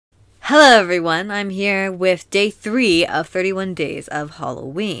Hello everyone, I'm here with day 3 of 31 Days of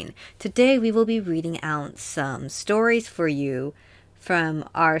Halloween. Today we will be reading out some stories for you from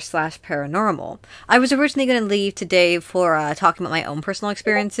r/paranormal. I was originally going to leave today for talking about my own personal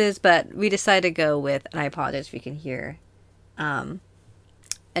experiences, but we decided to go with, and I apologize if you can hear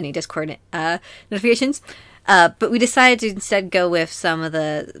any Discord notifications, but we decided to instead go with some of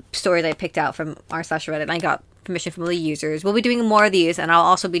the stories I picked out from r/Reddit, and I got permission from the users. We'll be doing more of these, and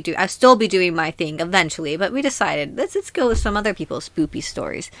I'll still be doing my thing eventually, but we decided let's go with some other people's spoopy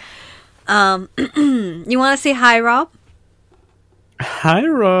stories. You want to say hi, Rob? Hi,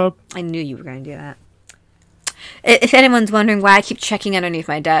 Rob. I knew you were going to do that. If anyone's wondering why I keep checking underneath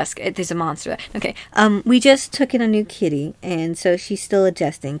my desk, there's a monster. Okay, we just took in a new kitty, and so she's still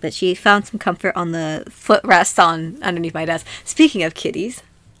adjusting, but she found some comfort on the footrest underneath my desk. Speaking of kitties,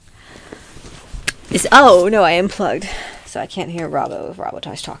 oh no, I unplugged, so I can't hear Robbo if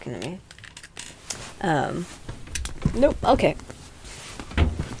Robotosh talking to me. Nope. Okay.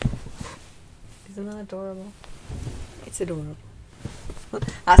 Isn't that adorable? It's adorable.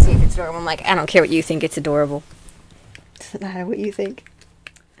 Asking if it's adorable, I'm like, I don't care what you think. It's adorable. Doesn't matter what you think.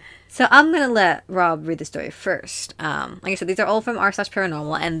 So I'm gonna let Rob read the story first. Like I said, these are all from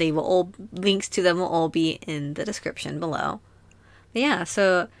r/paranormal, and they will all links to them will all be in the description below. But yeah,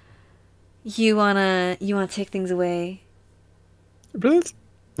 so. You wanna take things away? Brilliant.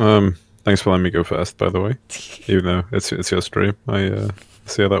 Thanks for letting me go first, by the way. Even though it's your stream, I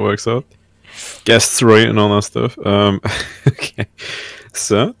see how that works out. Guests right and all that stuff. Okay.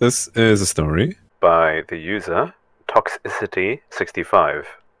 So this is a story by the user Toxicity65.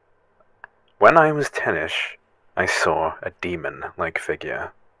 When I was 10ish, I saw a demon-like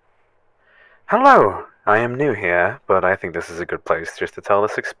figure. Hello. I am new here, but I think this is a good place just to tell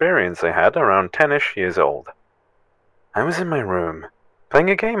this experience I had around 10ish years old. I was in my room,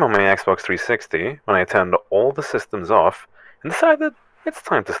 playing a game on my Xbox 360 when I turned all the systems off and decided it's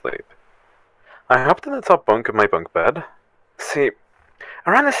time to sleep. I hopped in the top bunk of my bunk bed. See,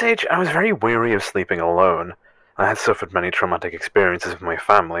 around this age I was very weary of sleeping alone. I had suffered many traumatic experiences with my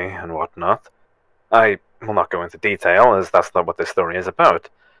family and whatnot. I will not go into detail, as that's not what this story is about.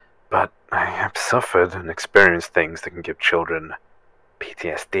 But I have suffered and experienced things that can give children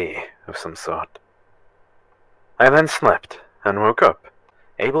PTSD of some sort. I then slept and woke up,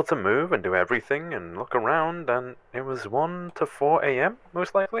 able to move and do everything and look around, and it was 1 to 4 a.m.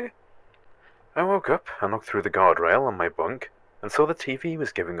 most likely. I woke up and looked through the guardrail on my bunk and saw the TV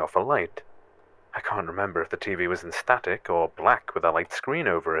was giving off a light. I can't remember if the TV was in static or black with a light screen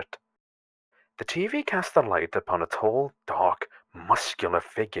over it. The TV cast a light upon a tall, dark, muscular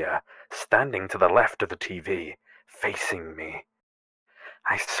figure standing to the left of the TV, facing me.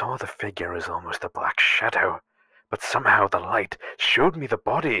 I saw the figure as almost a black shadow, but somehow the light showed me the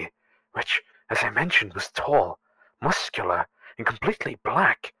body, which, as I mentioned, was tall, muscular, and completely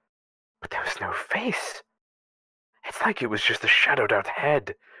black. But there was no face. It's like it was just a shadowed out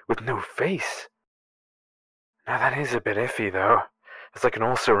head with no face. Now that is a bit iffy, though, as I can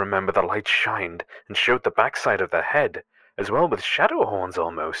also remember the light shined and showed the backside of the head, as well with shadow horns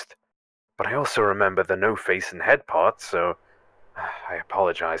almost. But I also remember the no face and head part, so I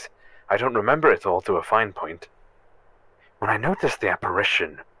apologize. I don't remember it all to a fine point. When I noticed the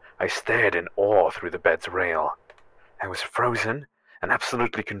apparition, I stared in awe through the bed's rail. I was frozen and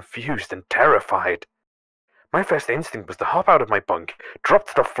absolutely confused and terrified. My first instinct was to hop out of my bunk, drop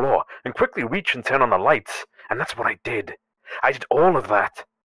to the floor, and quickly reach and turn on the lights, and that's what I did. I did all of that.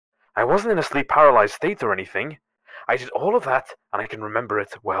 I wasn't in a sleep-paralyzed state or anything. I did all of that, and I can remember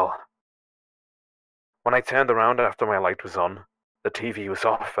it well. When I turned around after my light was on, the TV was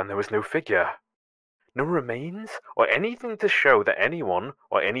off and there was no figure. No remains or anything to show that anyone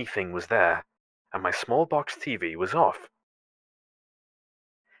or anything was there, and my small box TV was off.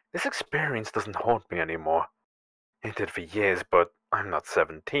 This experience doesn't haunt me anymore. It did for years, but I'm not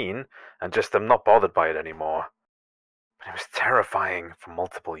 17, and just am not bothered by it anymore. But it was terrifying for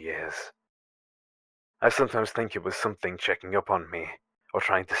multiple years. I sometimes think it was something checking up on me, or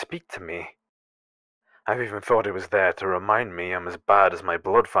trying to speak to me. I've even thought it was there to remind me I'm as bad as my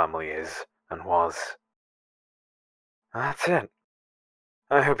blood family is, and was. That's it.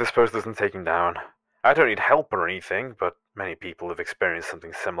 I hope this post doesn't take him down. I don't need help or anything, but many people have experienced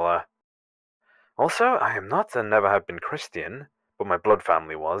something similar. Also, I am not and never have been Christian, but my blood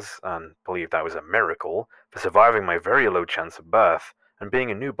family was, and believed I was a miracle for surviving my very low chance of birth and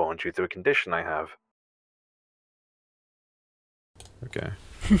being a newborn due to a condition I have. Okay.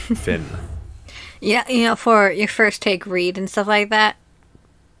 Finn. Yeah, for your first take read and stuff like that.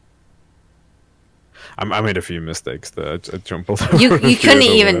 I made a few mistakes there. I jumbled You over a few couldn't of the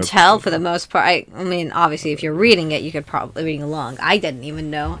even words. tell for the most part. I mean, obviously, if you're reading it, you could probably reading along. I didn't even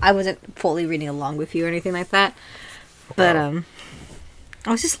know. I wasn't fully reading along with you or anything like that. But Wow.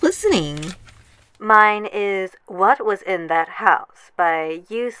 I was just listening. Mine is What Was in That House by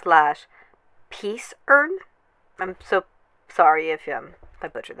u/Peace Earn. I'm so sorry if I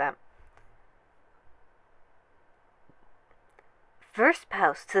butchered that. First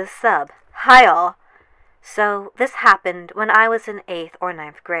post to the sub. Hi all. So this happened when I was in 8th or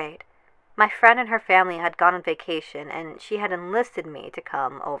ninth grade. My friend and her family had gone on vacation and she had enlisted me to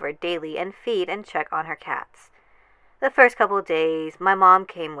come over daily and feed and check on her cats. The first couple of days my mom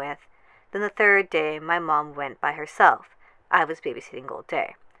came with. Then the third day my mom went by herself. I was babysitting all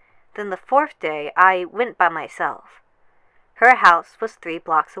day. Then the fourth day I went by myself. Her house was 3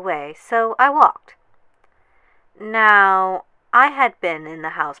 blocks away, so I walked. Now, I had been in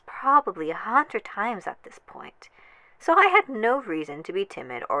the house probably 100 times at this point, so I had no reason to be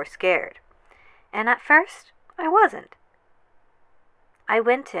timid or scared. And at first, I wasn't. I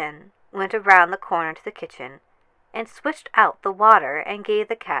went around the corner to the kitchen, and switched out the water and gave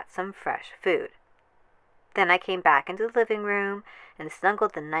the cat some fresh food. Then I came back into the living room and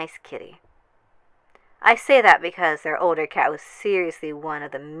snuggled the nice kitty. I say that because their older cat was seriously one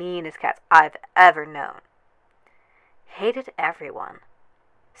of the meanest cats I've ever known. Hated everyone.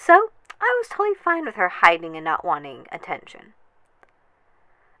 So I was totally fine with her hiding and not wanting attention.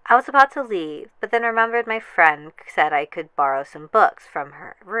 I was about to leave, but then remembered my friend said I could borrow some books from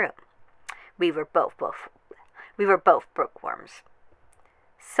her room. We were both bookworms.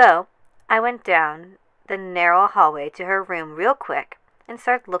 So I went down the narrow hallway to her room real quick and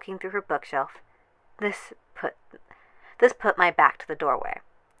started looking through her bookshelf. This put my back to the doorway.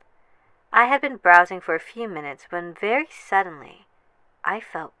 I had been browsing for a few minutes when very suddenly I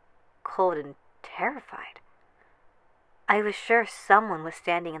felt cold and terrified. I was sure someone was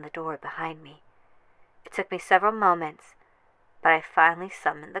standing in the door behind me. It took me several moments, but I finally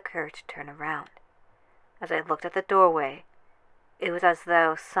summoned the courage to turn around. As I looked at the doorway, it was as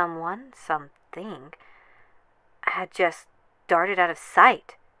though something, had just darted out of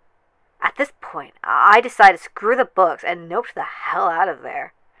sight. At this point, I decided to screw the books and noped the hell out of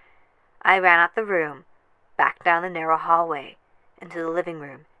there. I ran out the room, back down the narrow hallway, into the living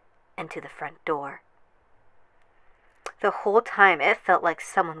room, and to the front door. The whole time it felt like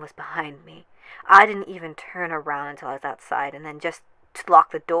someone was behind me. I didn't even turn around until I was outside and then just to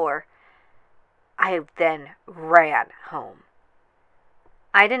lock the door. I then ran home.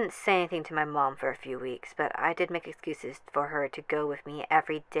 I didn't say anything to my mom for a few weeks, but I did make excuses for her to go with me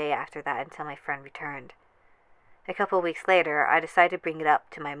every day after that until my friend returned. A couple of weeks later, I decided to bring it up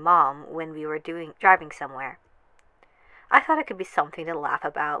to my mom when we were driving somewhere. I thought it could be something to laugh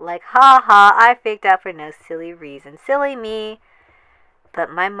about, like, ha ha, I faked out for no silly reason, silly me. But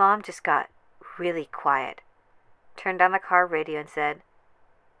my mom just got really quiet, turned on the car radio and said,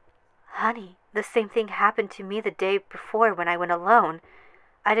 "Honey, the same thing happened to me the day before when I went alone.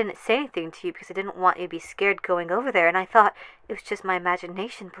 I didn't say anything to you because I didn't want you to be scared going over there, and I thought it was just my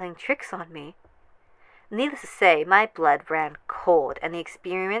imagination playing tricks on me." Needless to say, my blood ran cold, and the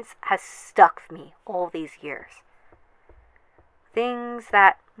experience has stuck with me all these years. Things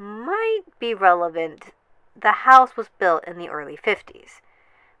that might be relevant. The house was built in the early 50s.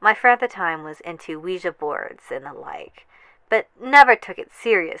 My friend at the time was into Ouija boards and the like, but never took it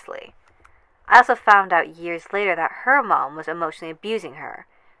seriously. I also found out years later that her mom was emotionally abusing her.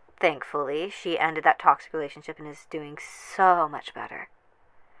 Thankfully, she ended that toxic relationship and is doing so much better.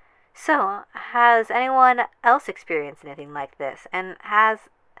 So, has anyone else experienced anything like this and have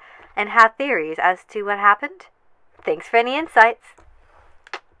theories as to what happened? Thanks for any insights.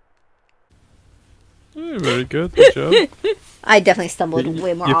 Very good. Good job. I definitely stumbled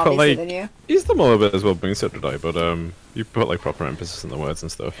way more you put, obviously like, than you. You stumbled a bit as well, being so did I, but you put like proper emphasis on the words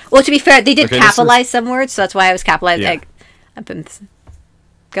and stuff. Well, to be fair, they did Okay, capitalize some words, so that's why I was capitalizing. Yeah. Like,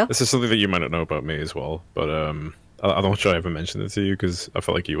 go. This is something that you might not know about me as well, but I'm not sure I ever mentioned it to you because I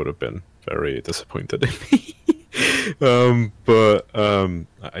felt like you would have been very disappointed in me. I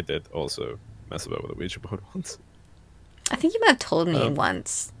did also mess about with a Ouija board once. I think you might have told me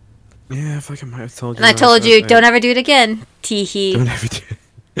once. Yeah, I feel like I might have told you. And I told you, don't ever do it again. Tee-hee. Don't ever do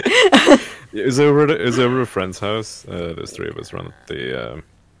it. It was over a friend's house. There's 3 of us around the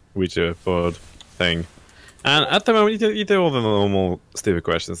Ouija board thing. And at the moment, you do all the normal stupid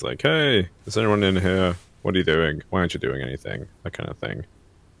questions like, "Hey, is anyone in here? What are you doing? Why aren't you doing anything?" That kind of thing.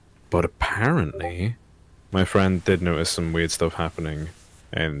 But apparently, my friend did notice some weird stuff happening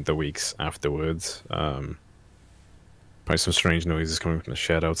in the weeks afterwards. Probably some strange noises coming from the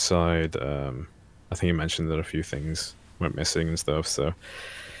shed outside. I think he mentioned that a few things went missing and stuff, so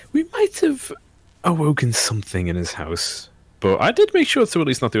we might have awoken something in his house. But I did make sure to at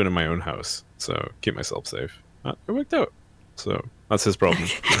least not do it in my own house, so keep myself safe. It worked out. So that's his problem.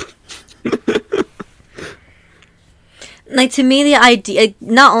 Like, to me, the idea,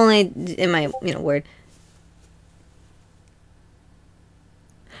 not only am I, word.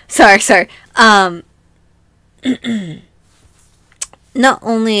 Sorry. Not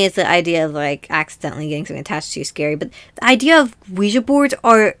only is the idea of, like, accidentally getting something attached to you scary, but the idea of Ouija boards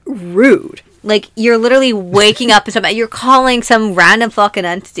are rude. Like, you're literally waking up and something, you're calling some random fucking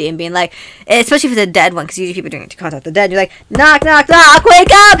entity and being like, especially if it's a dead one, because usually people are doing it to contact the dead. You're like, knock, knock, knock,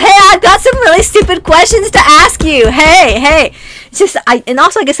 wake up! Hey, I've got some really stupid questions to ask you. Hey. It's just, and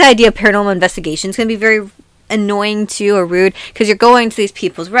also I guess the idea of paranormal investigation is going to be very annoying too, or rude, because you're going to these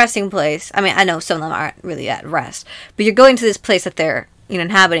people's resting place. I mean, I know some of them aren't really at rest, but you're going to this place that they're,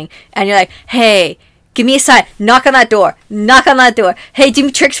 inhabiting, and you're like, hey, give me a sign. Knock on that door. Hey,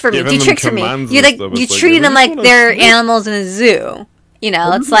 do tricks for me. Do tricks for me. You're like, you're treating them like they're animals in a zoo.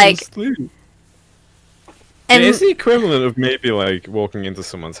 It's like, and it's the equivalent of maybe like walking into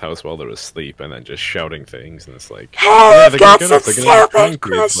someone's house while they're asleep and then just shouting things, and it's like, hey, I've got some stupid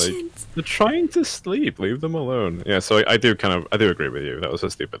questions. Like, they're trying to sleep. Leave them alone. Yeah, so I do agree with you. That was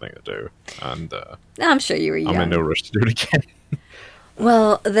a stupid thing to do, and I'm sure you were young. I'm in no rush to do it again.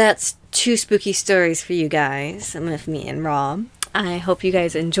 Well, that's 2 spooky stories for you guys with me and Rob. I hope you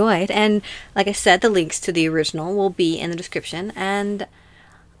guys enjoyed. And like I said, the links to the original will be in the description. And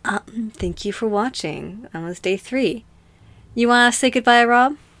thank you for watching. That was day 3. You want to say goodbye,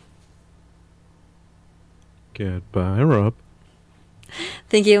 Rob? Goodbye, Rob.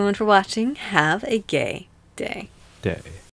 Thank you everyone for watching. Have a gay day.